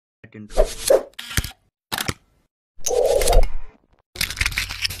second.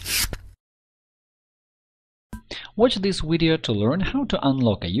 Watch this video to learn how to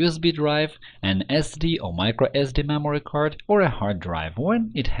unlock a USB drive, an SD or micro SD memory card, or a hard drive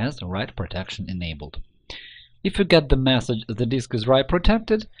when it has write protection enabled. If you get the message the disk is write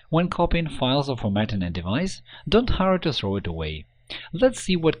protected when copying files or formatting a device, don't hurry to throw it away. Let's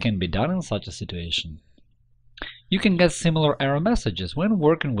see what can be done in such a situation. You can get similar error messages when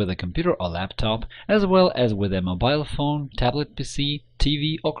working with a computer or laptop, as well as with a mobile phone, tablet PC,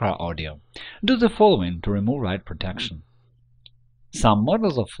 TV or car audio. Do the following to remove write protection. Some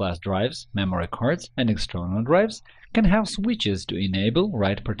models of flash drives, memory cards, and external drives can have switches to enable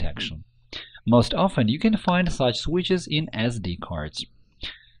write protection. Most often you can find such switches in SD cards.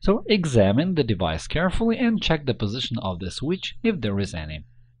 So examine the device carefully and check the position of the switch if there is any.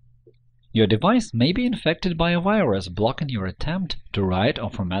 Your device may be infected by a virus blocking your attempt to write or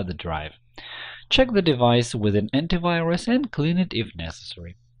format the drive. Check the device with an antivirus and clean it if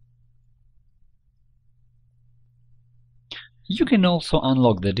necessary. You can also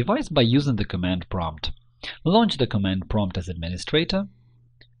unlock the device by using the command prompt. Launch the command prompt as administrator,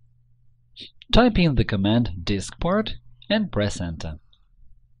 type in the command diskpart and press Enter.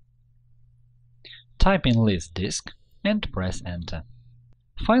 Type in list disk and press Enter.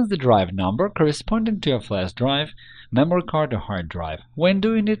 Find the drive number corresponding to your flash drive, memory card or hard drive. When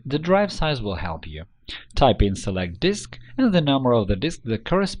doing it, the drive size will help you. Type in select disk and the number of the disk that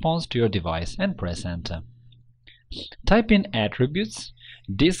corresponds to your device and press Enter. Type in attributes,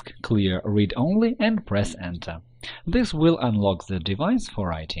 disk clear read-only and press Enter. This will unlock the device for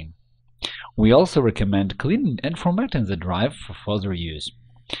writing. We also recommend cleaning and formatting the drive for further use.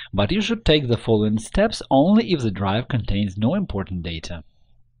 But you should take the following steps only if the drive contains no important data.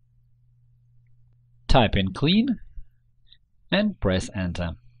 Type in clean and press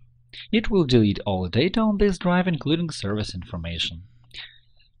Enter. It will delete all data on this drive, including service information.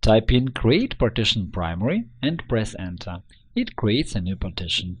 Type in create partition primary and press Enter. It creates a new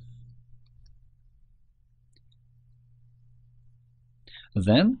partition.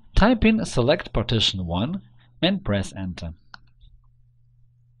 Then type in select partition 1 and press Enter.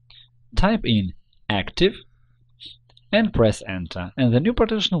 Type in active and press Enter, and the new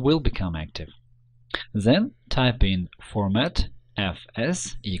partition will become active. Then type in format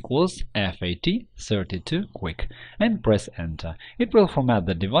fs equals FAT32 quick and press Enter. It will format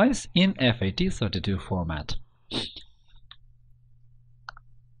the device in FAT32 format.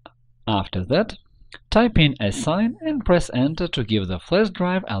 After that, type in assign and press Enter to give the flash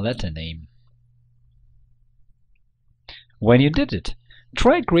drive a letter name. When you did it,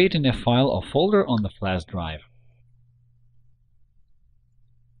 try creating a file or folder on the flash drive.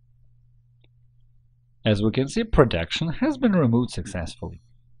 As we can see, protection has been removed successfully.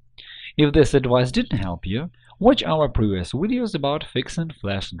 If this advice didn't help you, watch our previous videos about fixing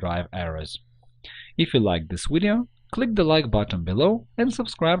flash drive errors. If you liked this video, click the like button below and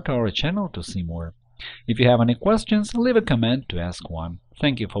subscribe to our channel to see more. If you have any questions, leave a comment to ask one.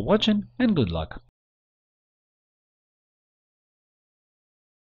 Thank you for watching and good luck!